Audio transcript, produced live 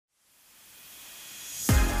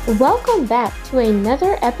Welcome back to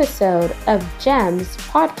another episode of GEMS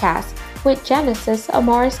podcast with Genesis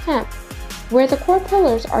Amaris Kemp, where the core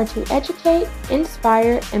pillars are to educate,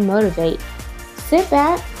 inspire, and motivate. Sit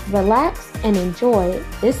back, relax, and enjoy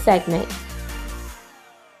this segment.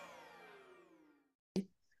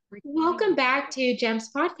 Welcome back to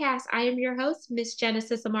GEMS podcast. I am your host, Miss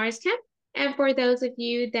Genesis Amaris Kemp. And for those of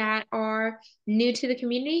you that are new to the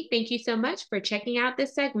community, thank you so much for checking out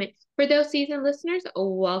this segment. For those seasoned listeners,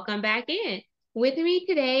 welcome back in. With me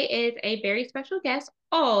today is a very special guest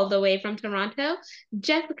all the way from Toronto,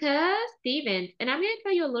 Jessica Stevens. And I'm going to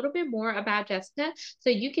tell you a little bit more about Jessica so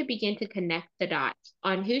you can begin to connect the dots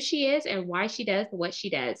on who she is and why she does what she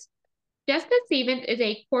does. Jessica Stevens is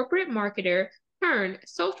a corporate marketer turned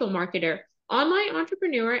social marketer, online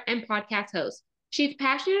entrepreneur, and podcast host. She's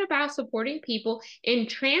passionate about supporting people in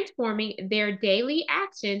transforming their daily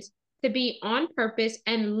actions to be on purpose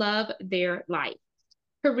and love their life.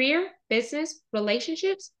 Career, business,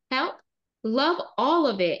 relationships, health, love all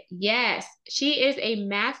of it. Yes, she is a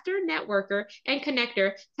master networker and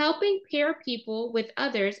connector, helping pair people with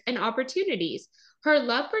others and opportunities. Her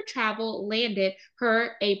love for travel landed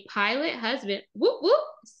her a pilot husband. Whoop whoop.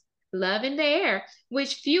 Love in the air,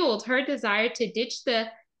 which fueled her desire to ditch the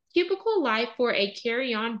cubicle life for a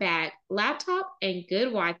carry-on bag, laptop, and good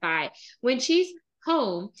Wi-Fi. When she's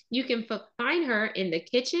home, you can find her in the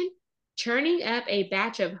kitchen, churning up a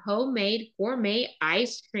batch of homemade gourmet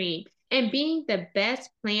ice cream and being the best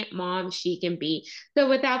plant mom she can be. So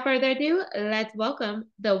without further ado, let's welcome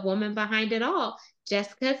the woman behind it all,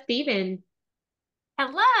 Jessica Stevens.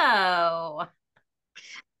 Hello.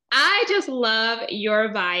 I just love your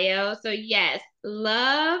bio. So yes,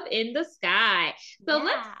 love in the sky. So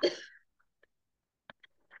Yeah,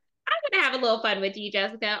 I'm gonna have a little fun with you,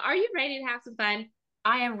 Jessica. Are you ready to have some fun?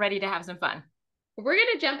 I am ready to have some fun. We're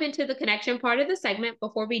gonna jump into the connection part of the segment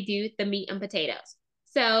before we do the meat and potatoes.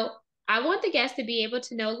 So I want the guests to be able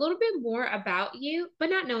to know a little bit more about you, but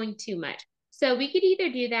not knowing too much. So we could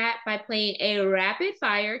either do that by playing a rapid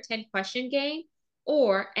fire 10 question game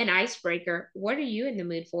or an icebreaker. What are you in the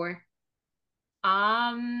mood for?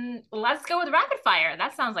 Let's go with rapid fire.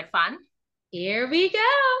 That sounds like fun. Here we go.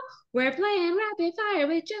 We're playing rapid fire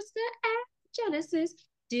with Jessica at Genesis.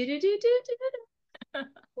 Do do do do do.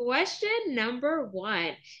 Question number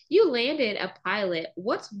one. You landed a pilot.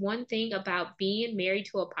 What's one thing about being married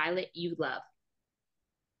to a pilot you love?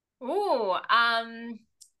 Ooh,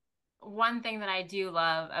 one thing that I do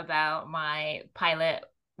love about my pilot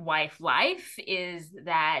wife life is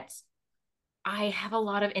that I have a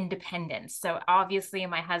lot of independence. So obviously,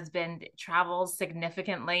 my husband travels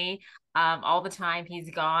significantly all the time. He's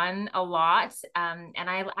gone a lot, and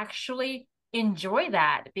I actually enjoy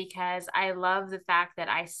that because I love the fact that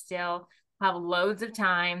I still have loads of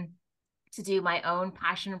time to do my own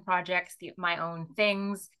passion projects, my own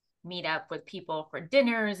things, meet up with people for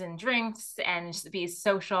dinners and drinks, and just be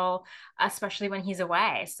social, especially when he's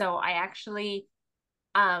away. So I actually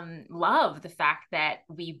love the fact that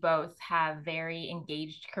we both have very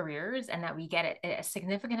engaged careers and that we get a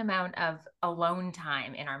significant amount of alone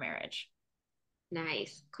time in our marriage.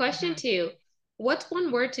 Nice. Question Mhm. two. What's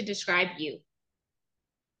one word to describe you?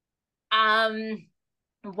 Um,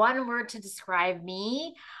 One word to describe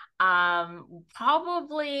me,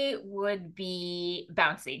 probably would be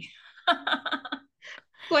bouncy.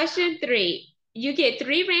 Question three. You get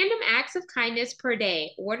three random acts of kindness per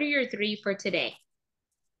day. What are your three for today?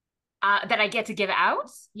 That I get to give out.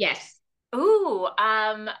 Yes. Ooh,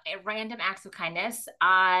 random acts of kindness.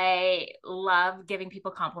 I love giving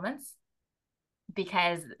people compliments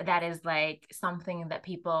because that is like something that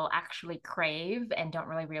people actually crave and don't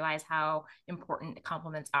really realize how important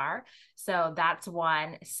compliments are. So that's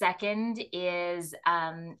one. Second is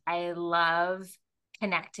I love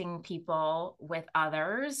connecting people with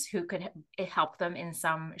others who could help them in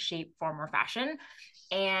some shape, form, or fashion.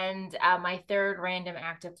 And my third random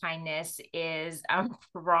act of kindness is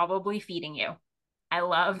probably feeding you. I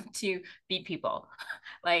love to feed people.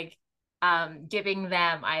 Like giving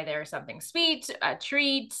them either something sweet, a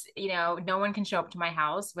treat. No one can show up to my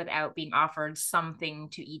house without being offered something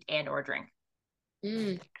to eat and or drink.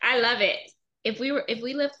 I love it. If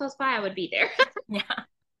we lived close by, I would be there. Yeah,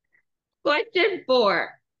 Question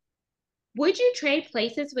four. Would you trade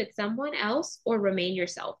places with someone else or remain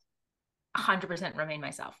yourself? 100% remain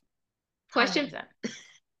myself. Question 100%.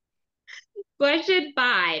 Question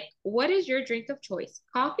five. What is your drink of choice?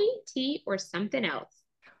 Coffee, tea, or something else?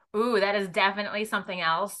 Ooh, that is definitely something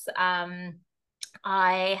else.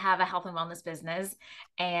 I have a health and wellness business,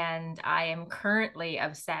 and I am currently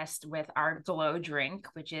obsessed with our Glow drink,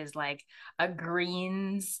 which is like a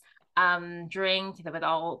greens drink with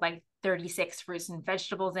all like 36 fruits and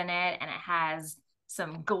vegetables in it, and it has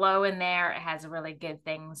some glow in there. It has really good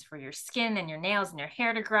things for your skin and your nails and your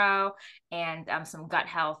hair to grow, and some gut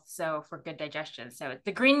health, so for good digestion. So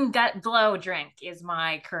the green gut glow drink is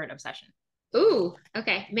my current obsession. Ooh,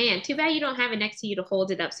 okay. Man, too bad you don't have it next to you to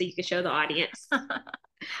hold it up so you can show the audience.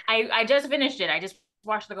 I just finished it. I just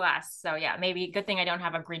washed the glass. So yeah, maybe good thing I don't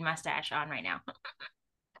have a green mustache on right now.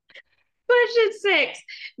 Question 6.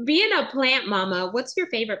 Being a plant mama, what's your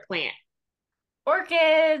favorite plant?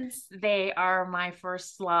 Orchids, they are my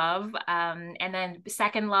first love. And then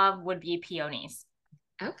second love would be peonies.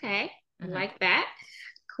 Okay, Mhm. like that.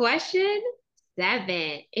 Question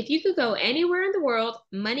 7. If you could go anywhere in the world,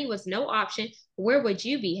 money was no option, where would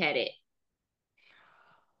you be headed?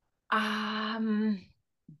 Um,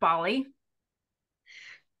 Bali.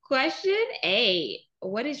 Question 8.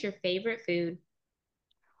 What is your favorite food?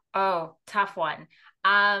 Oh, tough one.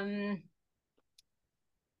 Um,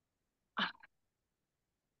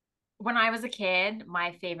 when I was a kid,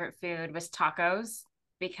 my favorite food was tacos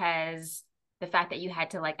because the fact that you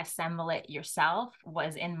had to like assemble it yourself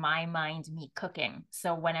was in my mind me cooking.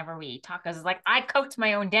 So whenever we eat tacos, it's like I cooked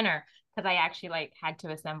my own dinner because I actually like had to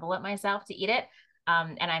assemble it myself to eat it.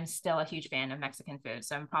 And I'm still a huge fan of Mexican food,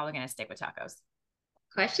 so I'm probably gonna stick with tacos.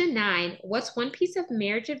 Question 9. What's one piece of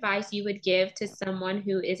marriage advice you would give to someone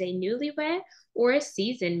who is a newlywed or a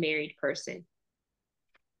seasoned married person?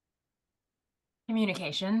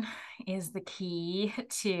 Communication is the key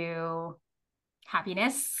to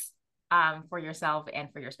happiness for yourself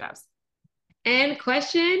and for your spouse. And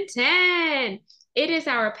question 10. It is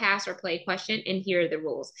our pass or play question, and here are the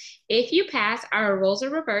rules. If you pass, our roles are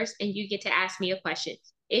reversed, and you get to ask me a question.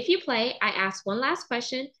 If you play, I ask one last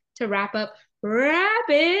question to wrap up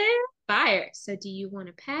rapid fire. So, do you want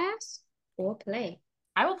to pass or play?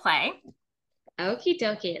 I will play. Okie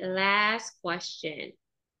dokie. Last question.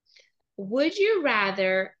 Would you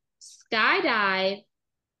rather skydive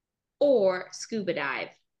or scuba dive?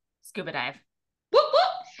 Scuba dive. Whoop,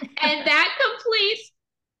 whoop. And that completes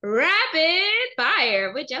rapid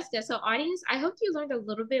fire with Jessica. So, audience, I hope you learned a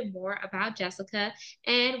little bit more about Jessica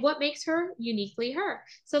and what makes her uniquely her.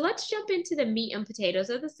 So, let's jump into the meat and potatoes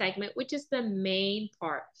of the segment, which is the main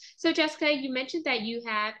part. So, Jessica, you mentioned that you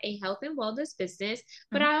have a health and wellness business,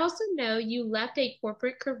 but Mhm. I also know you left a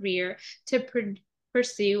corporate career to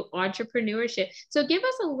pursue entrepreneurship. So, give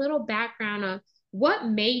us a little background on what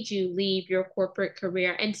made you leave your corporate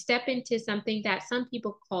career and step into something that some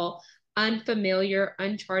people call unfamiliar,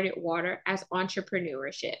 uncharted water as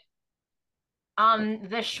entrepreneurship?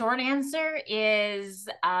 The short answer is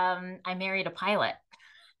I married a pilot.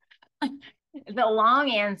 The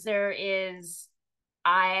long answer is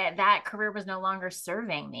I that career was no longer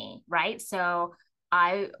serving me, right? So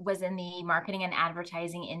I was in the marketing and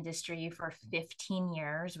advertising industry for 15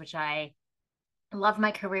 years, which I loved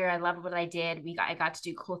my career. I loved what I did. I got to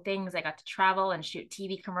do cool things. I got to travel and shoot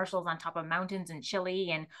TV commercials on top of mountains in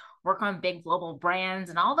Chile and work on big global brands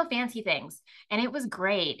and all the fancy things. And it was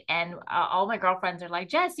great. And all my girlfriends are like,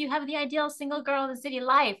 Jess, you have the ideal single girl in the city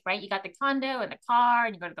life, right? You got the condo and the car,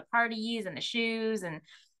 and you go to the parties and the shoes and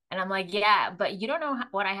I'm like, yeah, but you don't know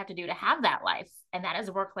what I have to do to have that life. And that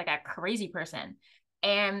is work like a crazy person.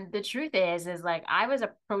 And the truth is like I was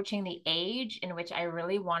approaching the age in which I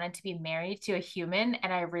really wanted to be married to a human.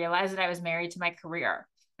 And I realized that I was married to my career.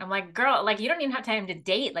 I'm like, girl, like you don't even have time to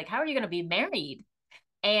date. Like, how are you going to be married?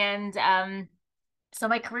 And so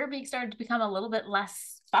my career started to become a little bit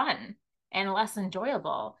less fun and less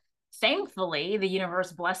enjoyable. Thankfully, the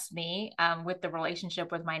universe blessed me with the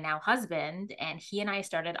relationship with my now husband, and he and I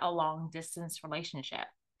started a long distance relationship.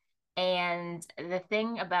 And the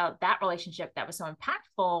thing about that relationship that was so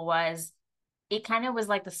impactful was it kind of was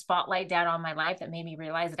like the spotlight down on my life that made me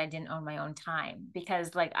realize that I didn't own my own time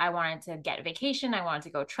because like I wanted to get a vacation, I wanted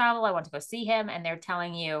to go travel, I wanted to go see him, and they're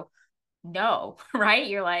telling you no, right?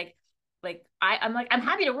 You're like I'm like I'm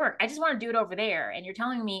happy to work. I just want to do it over there, and you're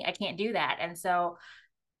telling me I can't do that. And so,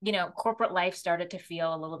 corporate life started to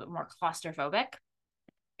feel a little bit more claustrophobic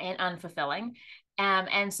and unfulfilling.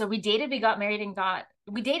 And so we dated, we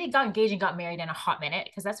dated, got engaged, and got married in a hot minute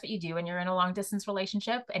because that's what you do when you're in a long distance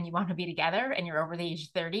relationship and you want to be together and you're over the age of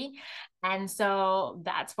 30. And so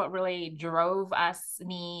that's what really drove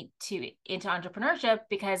me into entrepreneurship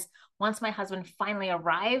because once my husband finally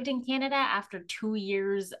arrived in Canada after 2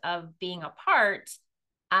 years of being apart,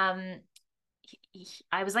 um,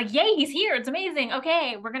 I was like, yay, he's here. It's amazing.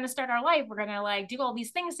 Okay, we're going to start our life. We're going to like do all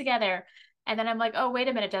these things together. And then I'm like, oh, wait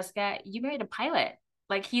a minute, Jessica, you married a pilot.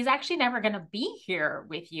 Like, he's actually never going to be here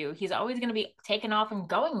with you. He's always going to be taken off and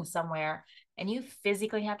going somewhere. And you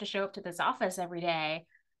physically have to show up to this office every day.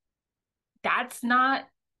 that's not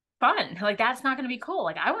fun. Like, that's not going to be cool.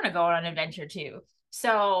 Like, I want to go on an adventure too.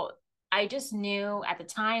 So I just knew at the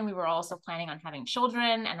time we were also planning on having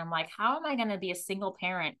children. And I'm like, how am I going to be a single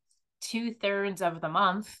parent 2/3 of the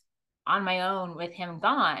month on my own with him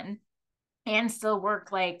gone and still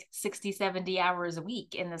work like 60, 70 hours a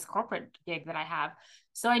week in this corporate gig that I have?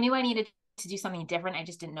 So I knew I needed to do something different. I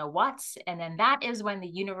just didn't know what. And then that is when the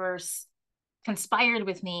universe conspired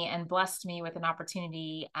with me and blessed me with an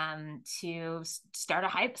opportunity to start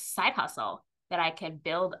a side hustle that I could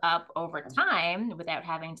build up over time without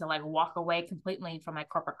having to like walk away completely from my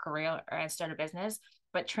corporate career or start a business,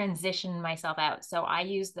 but transition myself out. So I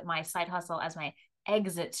used my side hustle as my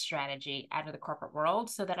exit strategy out of the corporate world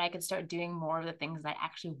so that I could start doing more of the things I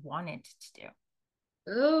actually wanted to do.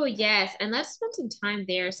 Oh, yes. And let's spend some time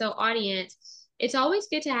there. So, audience, it's always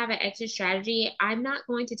good to have an exit strategy. I'm not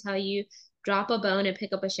going to tell you drop a bone and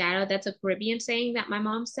pick up a shadow. That's a Caribbean saying that my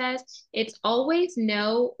mom says. It's always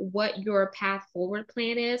know what your path forward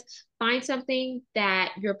plan is. Find something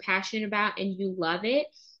that you're passionate about and you love it,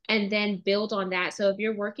 and then build on that. So, if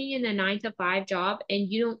you're working in a 9 to 5 job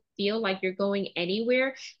and you don't feel like you're going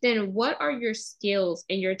anywhere, then what are your skills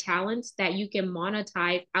and your talents that you can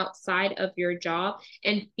monetize outside of your job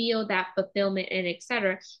and feel that fulfillment and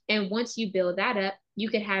etc. And once you build that up, you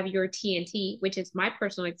could have your TNT, which is my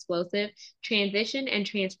personal explosive, transition and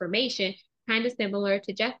transformation, kind of similar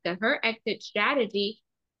to Jessica. Her exit strategy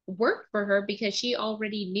worked for her because she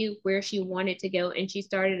already knew where she wanted to go and she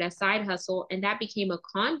started a side hustle, and that became a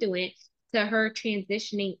conduit to her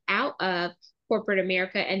transitioning out of corporate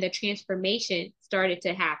America, and the transformation started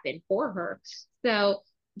to happen for her. So,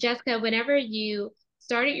 Jessica, whenever you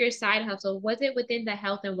started your side hustle, was it within the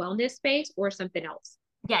health and wellness space or something else?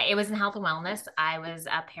 Yeah, it was in health and wellness. I was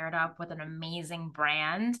paired up with an amazing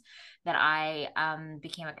brand that I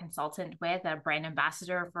became a consultant with, a brand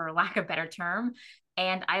ambassador, for lack of a better term.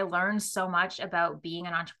 And I learned so much about being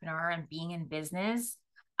an entrepreneur and being in business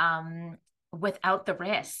without the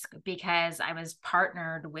risk, because I was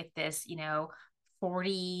partnered with this,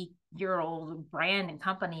 40-year-old brand and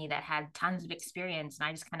company that had tons of experience. And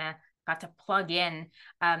I just kind of got to plug in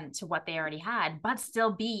to what they already had, but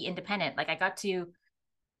still be independent. Like, I got to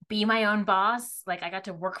be my own boss. Like, I got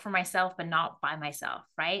to work for myself, but not by myself.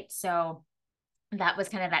 Right. So that was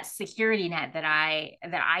kind of that security net that I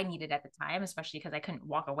needed at the time, especially because I couldn't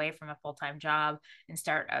walk away from a full-time job and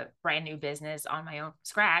start a brand new business on my own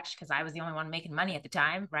scratch, because I was the only one making money at the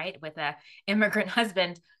time, right? With a immigrant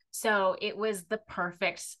husband. So it was the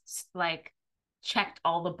perfect, like, checked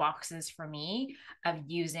all the boxes for me of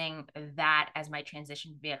using that as my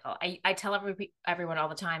transition vehicle. I tell everyone all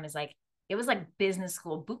the time, is like, it was like business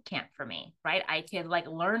school boot camp for me, right? I could like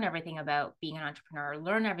learn everything about being an entrepreneur,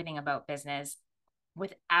 learn everything about business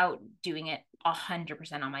without doing it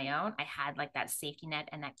 100% on my own. I had like that safety net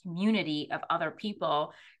and that community of other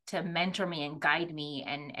people to mentor me and guide me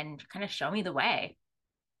and kind of show me the way.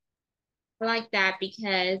 I like that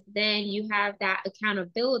because then you have that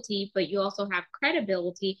accountability, but you also have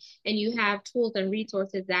credibility and you have tools and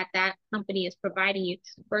resources that that company is providing you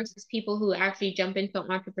versus people who actually jump into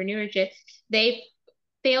entrepreneurship. They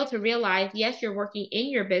fail to realize, yes, you're working in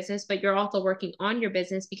your business, but you're also working on your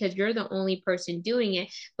business because you're the only person doing it.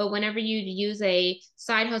 But whenever you use a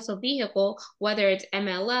side hustle vehicle, whether it's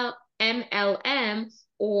MLM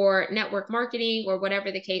or network marketing or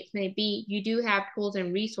whatever the case may be, you do have tools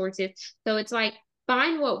and resources. So it's like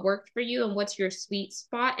find what worked for you and what's your sweet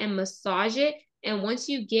spot and massage it. And once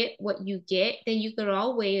you get what you get, then you could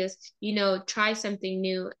always, try something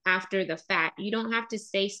new after the fact. You don't have to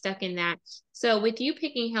stay stuck in that. So with you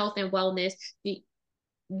picking health and wellness,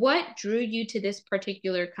 what drew you to this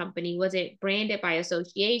particular company? Was it branded by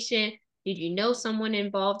association? Did you know someone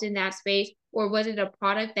involved in that space? Or was it a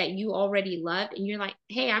product that you already loved and you're like,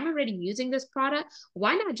 hey, I'm already using this product.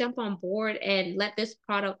 Why not jump on board and let this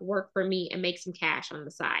product work for me and make some cash on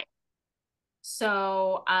the side?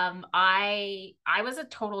 So I was a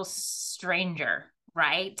total stranger,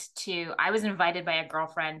 right? I was invited by a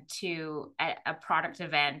girlfriend to a product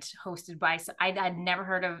event hosted by, I'd never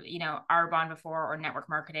heard of, Arbonne before, or network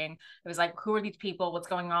marketing. It was like, who are these people? What's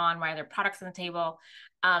going on? Why are there products on the table?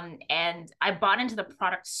 And I bought into the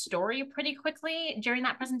product story pretty quickly during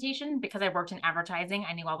that presentation because I worked in advertising.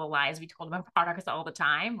 I knew all the lies we told about products all the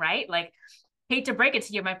time, right? Like, hate to break it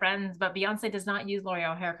to you, my friends, but Beyonce does not use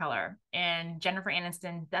L'Oreal hair color, and Jennifer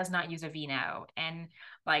Aniston does not use Aveeno, and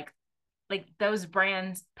like those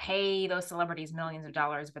brands pay those celebrities millions of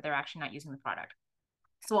dollars, but they're actually not using the product.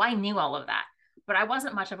 So I knew all of that. but I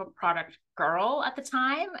wasn't much of a product girl at the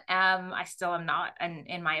time. I still am not, and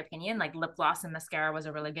in my opinion, like lip gloss and mascara was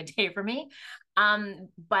a really good day for me.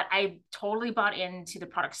 But I totally bought into the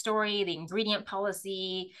product story, the ingredient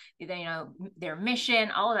policy, their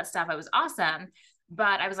mission, all of that stuff. It was awesome.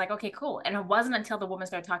 But I was like, okay, cool. And it wasn't until the woman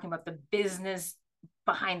started talking about the business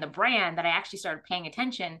behind the brand that I actually started paying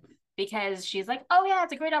attention, because she's like, oh yeah,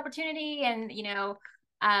 it's a great opportunity, and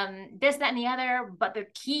this, that, and the other. But the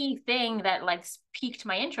key thing that like piqued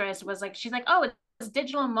my interest was like, she's like, oh, it's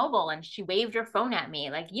digital and mobile, and she waved her phone at me,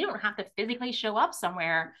 like, you don't have to physically show up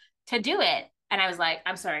somewhere to do it. And I was like,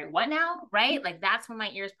 I'm sorry, what now? Right? Like, that's when my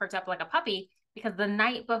ears perked up like a puppy, because the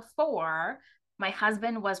night before, my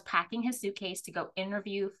husband was packing his suitcase to go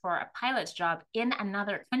interview for a pilot's job in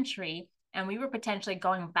another country, and we were potentially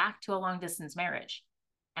going back to a long distance marriage.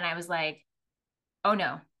 And I was like, oh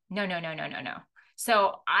no, no, no, no, no, no, no.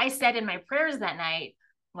 So I said in my prayers that night,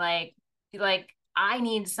 like I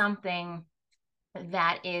need something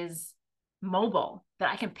that is mobile, that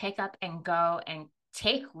I can pick up and go and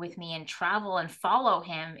take with me and travel and follow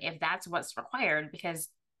him if that's what's required, because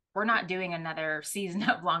we're not doing another season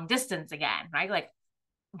of long distance again, right? Like,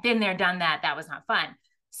 been there, done that. That was not fun.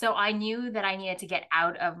 So I knew that I needed to get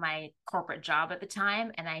out of my corporate job at the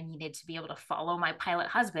time, and I needed to be able to follow my pilot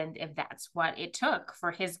husband if that's what it took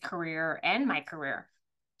for his career and my career.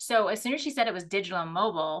 So as soon as she said it was digital and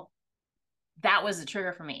mobile, that was the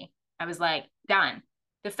trigger for me. I was like, done.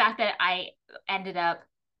 The fact that I ended up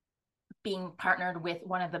being partnered with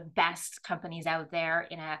one of the best companies out there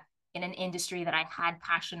in an industry that I had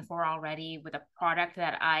passion for already, with a product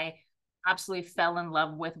that I absolutely fell in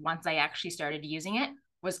love with once I actually started using it,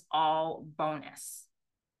 was all bonus.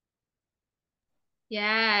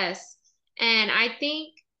 Yes. And I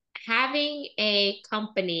think having a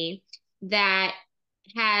company that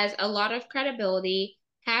has a lot of credibility,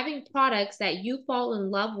 having products that you fall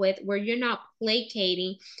in love with, where you're not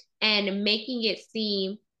placating and making it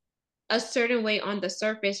seem a certain way on the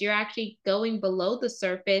surface, you're actually going below the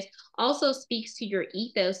surface, also speaks to your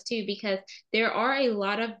ethos too, because there are a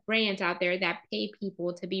lot of brands out there that pay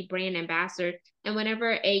people to be brand ambassadors. And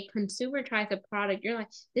whenever a consumer tries a product, you're like,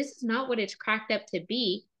 this is not what it's cracked up to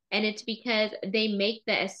be. And it's because they make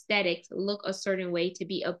the aesthetics look a certain way to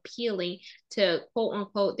be appealing to quote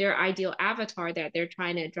unquote their ideal avatar that they're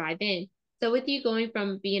trying to drive in. So with you going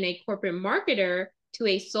from being a corporate marketer to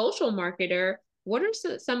a social marketer, what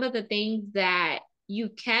are some of the things that you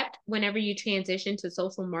kept whenever you transitioned to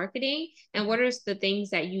social marketing? And what are the things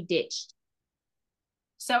that you ditched?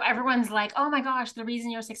 So everyone's like, oh my gosh, the reason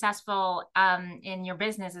you're successful in your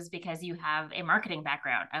business is because you have a marketing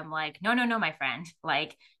background. I'm like, no, no, no, my friend.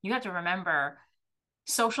 Like, you have to remember,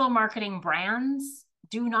 social marketing brands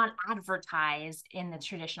do not advertise in the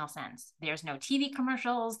traditional sense. There's no TV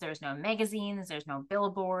commercials, there's no magazines, there's no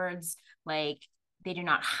billboards. Like, they do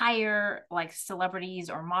not hire like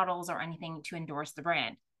celebrities or models or anything to endorse the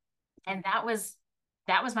brand. And that was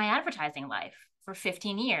my advertising life for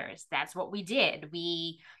 15 years. That's what we did.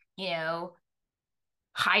 We, you know,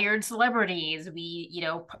 hired celebrities. We,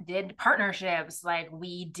 did partnerships. Like,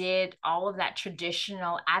 we did all of that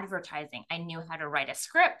traditional advertising. I knew how to write a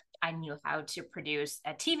script. I knew how to produce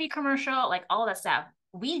a TV commercial, like all that stuff.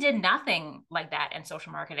 We did nothing like that in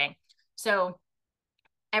social marketing. So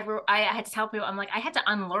I had to tell people, I'm like, I had to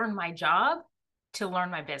unlearn my job to learn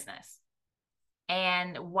my business.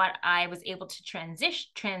 And what I was able to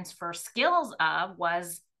transfer skills of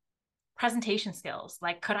was presentation skills.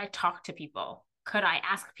 Like, could I talk to people? Could I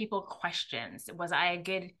ask people questions? Was I a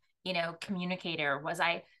good, communicator? Was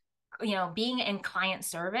I, being in client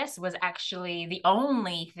service was actually the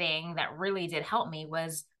only thing that really did help me.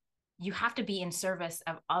 Was, you have to be in service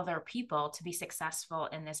of other people to be successful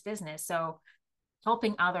in this business. So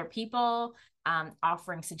helping other people,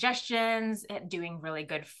 offering suggestions, doing really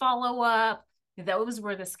good follow-up. Those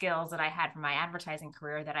were the skills that I had from my advertising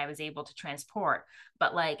career that I was able to transport.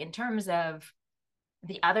 But like, in terms of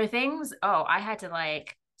the other things, oh, I had to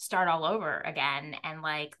like start all over again and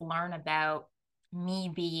like learn about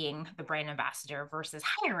me being the brand ambassador versus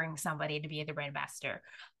hiring somebody to be the brand ambassador.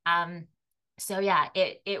 So yeah,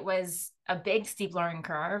 it was a big steep learning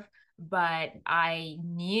curve, but I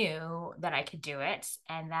knew that I could do it,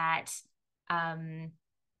 and that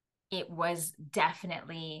it was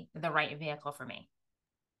definitely the right vehicle for me.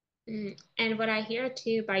 And what I hear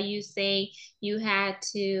too, by you saying you had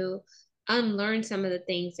to unlearn some of the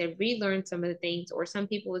things and relearn some of the things, or some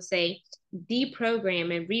people would say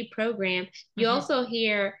deprogram and reprogram, you also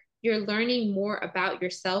hear you're learning more about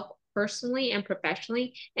yourself personally and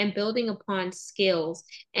professionally, and building upon skills.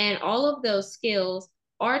 And all of those skills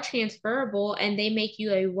are transferable and they make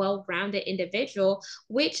you a well-rounded individual,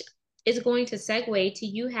 which is going to segue to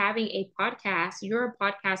you having a podcast. You're a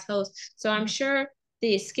podcast host. So I'm sure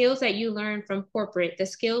the skills that you learn from corporate, the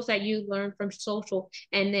skills that you learn from social,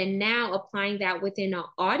 and then now applying that within an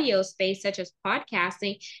audio space such as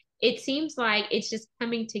podcasting, it seems like it's just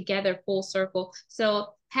coming together full circle. So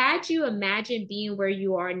had you imagined being where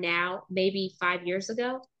you are now, maybe 5 years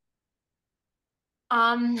ago?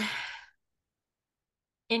 Um,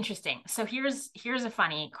 Interesting. So here's a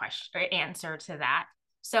funny question or answer to that.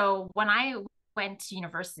 So when I went to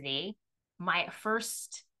university, my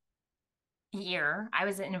first year, I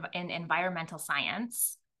was in environmental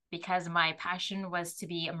science because my passion was to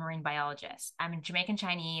be a marine biologist. I'm Jamaican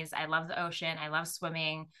Chinese. I love the ocean. I love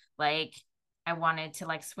swimming. Like I wanted to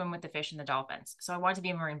like swim with the fish and the dolphins. So I wanted to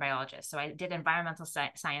be a marine biologist. So I did environmental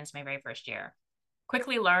science my very first year.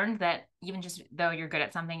 Quickly learned that even just though you're good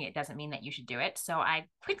at something, it doesn't mean that you should do it. So I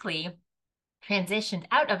quickly transitioned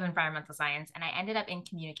out of environmental science and I ended up in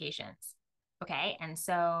communications. Okay. And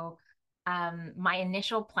so my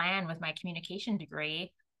initial plan with my communication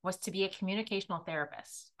degree was to be a communicational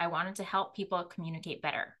therapist. I wanted to help people communicate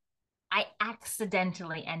better. I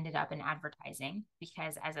accidentally ended up in advertising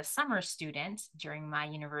because as a summer student during my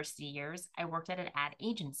university years, I worked at an ad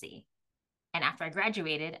agency. And after I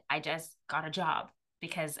graduated, I just got a job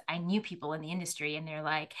because I knew people in the industry and they're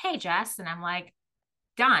like, hey, Jess. And I'm like,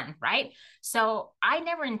 done. Right. So I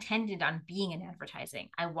never intended on being in advertising.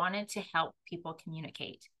 I wanted to help people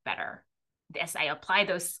communicate better. Yes, I applied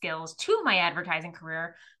those skills to my advertising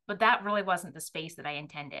career, but that really wasn't the space that I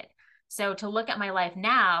intended. So to look at my life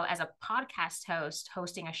now as a podcast host,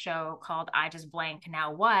 hosting a show called I Just Blank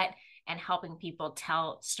Now What, and helping people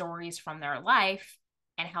tell stories from their life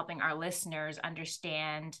and helping our listeners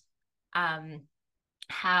understand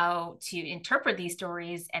how to interpret these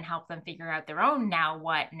stories and help them figure out their own now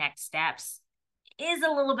what next steps is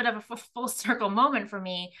a little bit of a full circle moment for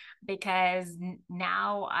me because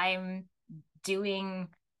now I'm doing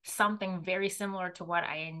something very similar to what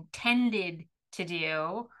I intended to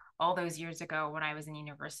do all those years ago when I was in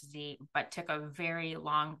university, but took a very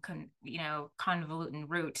long, convoluted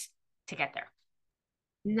route to get there.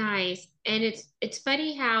 Nice. And it's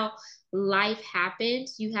funny how life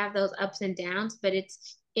happens. You have those ups and downs, but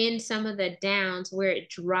it's in some of the downs where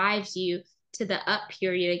it drives you to the up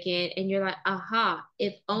period again. And you're like, aha,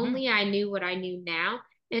 if only I knew what I knew now.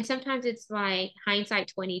 And sometimes it's like hindsight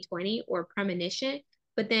 2020 or premonition.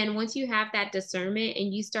 But then once you have that discernment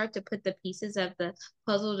and you start to put the pieces of the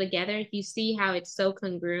puzzle together, you see how it's so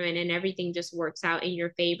congruent and everything just works out in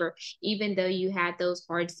your favor, even though you had those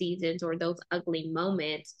hard seasons or those ugly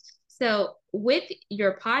moments. So, with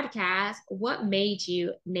your podcast, what made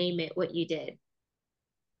you name it what you did?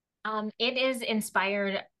 It is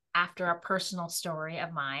inspired after a personal story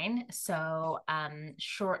of mine. So,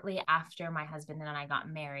 shortly after my husband and I got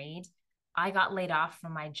married, I got laid off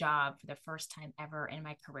from my job for the first time ever in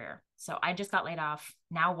my career. So, I just got laid off.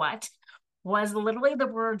 Now what? Was literally the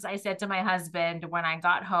words I said to my husband when I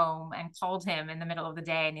got home and called him in the middle of the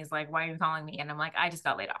day. And he's like, why are you calling me? And I'm like, I just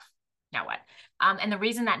got laid off. Now what? And the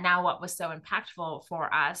reason that now what was so impactful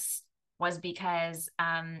for us was because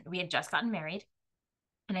we had just gotten married.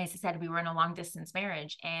 And as I said, we were in a long distance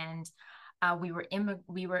marriage, and we were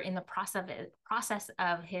in the process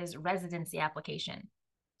of his residency application.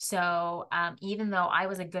 So even though I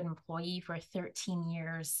was a good employee for 13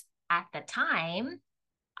 years at the time,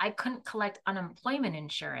 I couldn't collect unemployment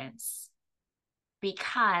insurance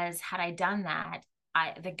because had I done that,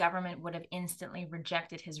 the government would have instantly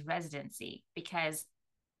rejected his residency because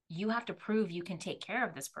you have to prove you can take care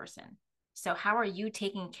of this person. So how are you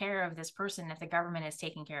taking care of this person if the government is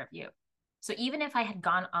taking care of you? So even if I had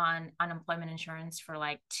gone on unemployment insurance for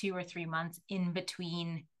like 2 or 3 months in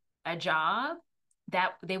between a job,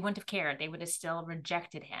 that they wouldn't have cared. They would have still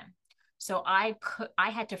rejected him. So I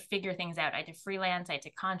had to figure things out. I had to freelance, I had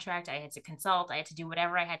to contract, I had to consult, I had to do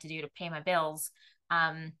whatever I had to do to pay my bills.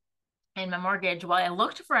 And my mortgage while I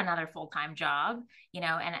looked for another full-time job,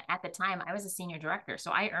 and at the time I was a senior director.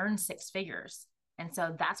 So I earned 6 figures. And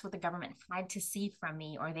so that's what the government had to see from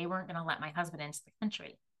me, or they weren't going to let my husband into the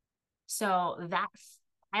country. So that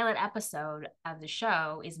pilot episode of the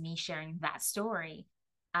show is me sharing that story.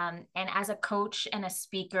 And as a coach and a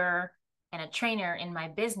speaker and a trainer in my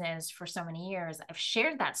business for so many years, I've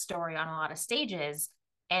shared that story on a lot of stages.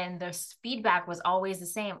 And the feedback was always the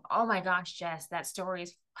same. Oh my gosh, Jess, that story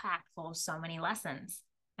is packed full of so many lessons.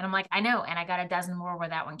 And I'm like, I know. And I got a dozen more where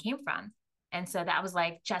that one came from. And so that was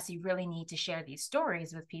like, Jess, you really need to share these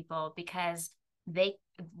stories with people because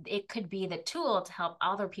it could be the tool to help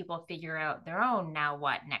other people figure out their own now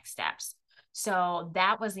what next steps. So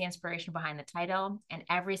that was the inspiration behind the title. And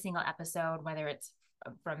every single episode, whether it's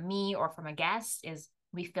from me or from a guest, is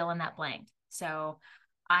we fill in that blank. So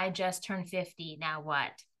I just turned 50. Now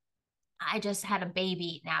what? I just had a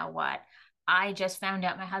baby. Now what? I just found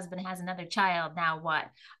out my husband has another child. Now what?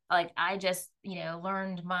 Like, I just,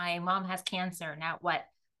 learned my mom has cancer. Now what?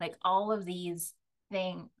 Like, all of these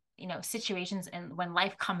thing, situations, and when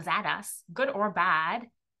life comes at us, good or bad,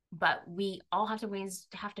 but we all have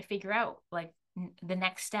to figure out, like, the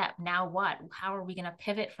next step. Now what? How are we going to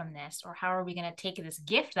pivot from this? Or how are we going to take this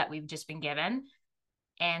gift that we've just been given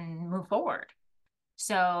and move forward?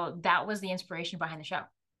 So that was the inspiration behind the show.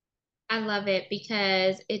 I love it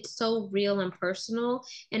because it's so real and personal.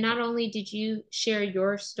 And not only did you share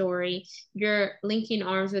your story, you're linking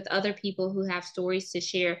arms with other people who have stories to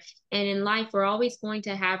share. And in life, we're always going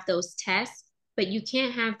to have those tests, but you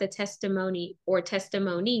can't have the testimony or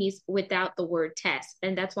testimonies without the word test.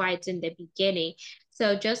 And that's why it's in the beginning.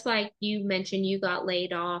 So just like you mentioned, you got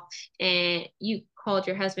laid off and you called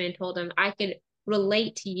your husband and told him, I could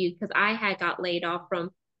relate to you because I had got laid off from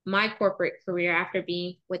my corporate career after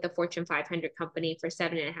being with a Fortune 500 company for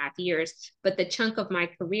 7.5 years. But the chunk of my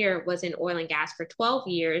career was in oil and gas for 12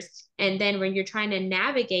 years. And then when you're trying to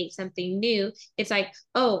navigate something new, it's like,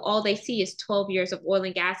 oh, all they see is 12 years of oil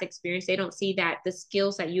and gas experience. They don't see that the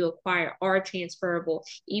skills that you acquire are transferable,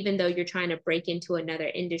 even though you're trying to break into another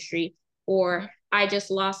industry. Or I just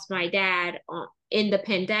lost my dad in the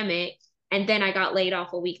pandemic, and then I got laid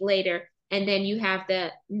off a week later. And then you have the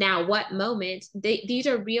now what moments. These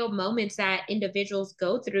are real moments that individuals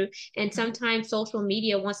go through. And sometimes social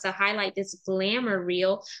media wants to highlight this glamour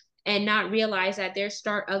reel and not realize that there's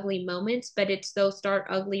start ugly moments, but it's those start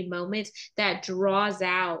ugly moments that draws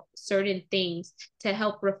out certain things to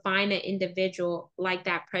help refine an individual, like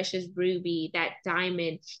that precious ruby, that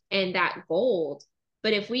diamond, and that gold.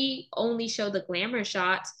 But if we only show the glamour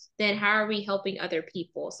shots, then how are we helping other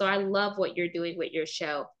people? So I love what you're doing with your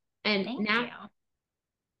show. And Thank now, you.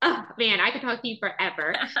 oh man, I could talk to you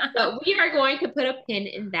forever. But we are going to put a pin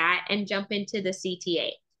in that and jump into the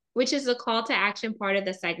CTA, which is the call to action part of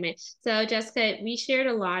the segment. So, Jessica, we shared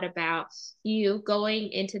a lot about you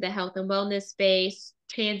going into the health and wellness space,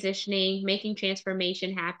 transitioning, making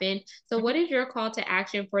transformation happen. So, what is your call to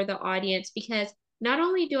action for the audience? Because not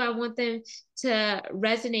only do I want them to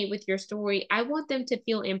resonate with your story, I want them to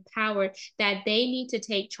feel empowered that they need to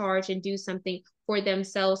take charge and do something for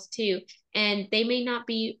themselves too. And they may not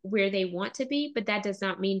be where they want to be, but that does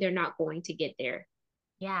not mean they're not going to get there.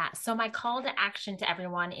 Yeah. So my call to action to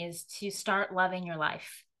everyone is to start loving your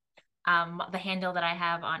life. The handle that I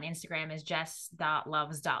have on Instagram is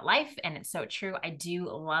jess.loves.life. And it's so true. I do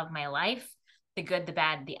love my life, the good, the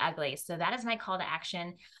bad, the ugly. So that is my call to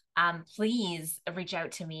action. Please reach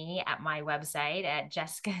out to me at my website at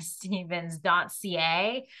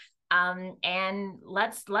jessicastevens.ca. And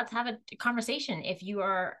let's have a conversation. If you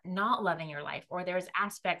are not loving your life, or there's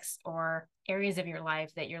aspects or areas of your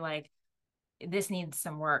life that you're like, this needs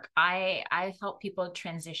some work. I help people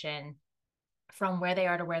transition from where they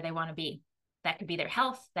are to where they want to be. That could be their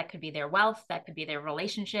health, that could be their wealth, that could be their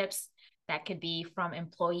relationships, that could be from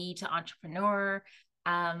employee to entrepreneur.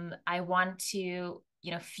 I want to,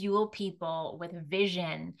 fuel people with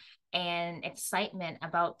vision and excitement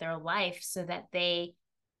about their life so that they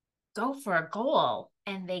go for a goal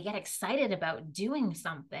and they get excited about doing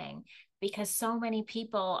something, because so many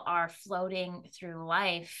people are floating through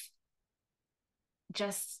life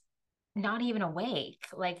just not even awake.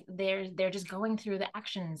 Like they're just going through the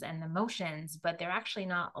actions and the motions, but they're actually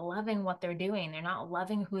not loving what they're doing. They're not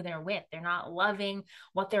loving who they're with. They're not loving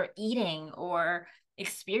what they're eating or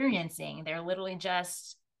experiencing. They're literally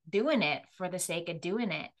just doing it for the sake of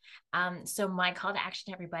doing it. So my call to action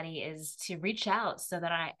to everybody is to reach out so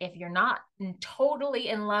that if you're not totally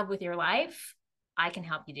in love with your life, I can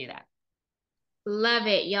help you do that. Love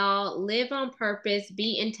it, y'all. Live on purpose,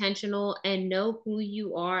 be intentional, and know who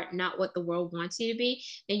you are, not what the world wants you to be.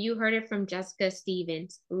 And you heard it from Jessica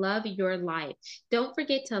Stevens. Love your life. Don't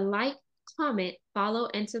forget to like, comment, follow,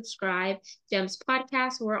 and subscribe GEMS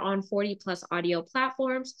Podcast. We're on 40 plus audio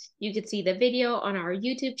platforms. You can see the video on our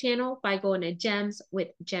YouTube channel by going to GEMS with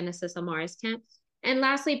Genesis Amaris Kemp. And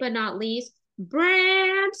lastly but not least,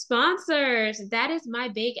 brand sponsors. That is my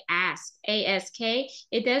big ask. ASK.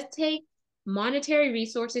 It does take monetary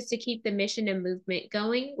resources to keep the mission and movement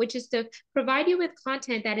going, which is to provide you with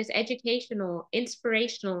content that is educational,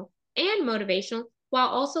 inspirational, and motivational, while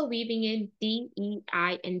also weaving in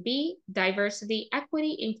DEI and B, diversity,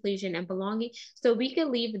 equity, inclusion, and belonging, so we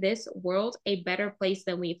can leave this world a better place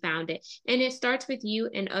than we found it. And it starts with you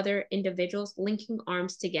and other individuals linking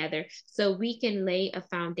arms together so we can lay a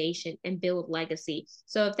foundation and build legacy.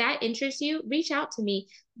 So if that interests you, reach out to me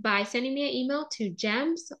by sending me an email to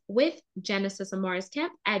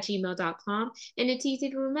gemswithgenesisamarisKemp@gmail.com. And it's easy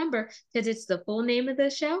to remember because it's the full name of the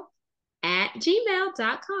show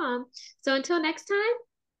 @gmail.com. So until next time,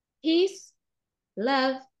 peace,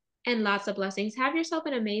 love, and lots of blessings. Have yourself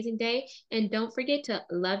an amazing day. And don't forget to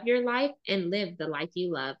love your life and live the life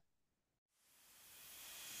you love.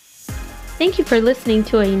 Thank you for listening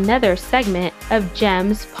to another segment of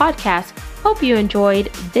GEMS Podcast. Hope you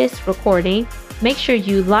enjoyed this recording. Make sure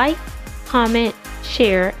you like, comment,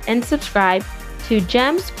 share, and subscribe to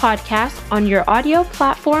GEMS Podcast on your audio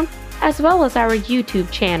platform, as well as our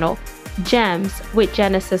YouTube channel, GEMS with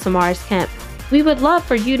Genesis Amaris Kemp. We would love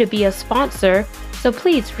for you to be a sponsor, so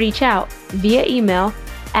please reach out via email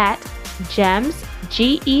at GEMS,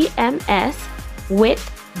 GEMS, with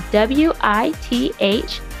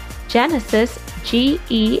WITH, Genesis,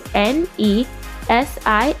 GENESIS,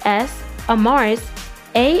 Amaris,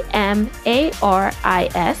 AMARIS,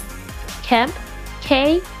 Kemp,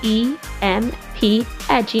 KEMP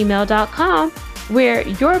 @gmail.com, where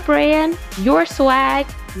your brand, your swag,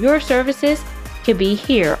 your services could be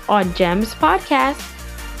here on GEMS Podcast.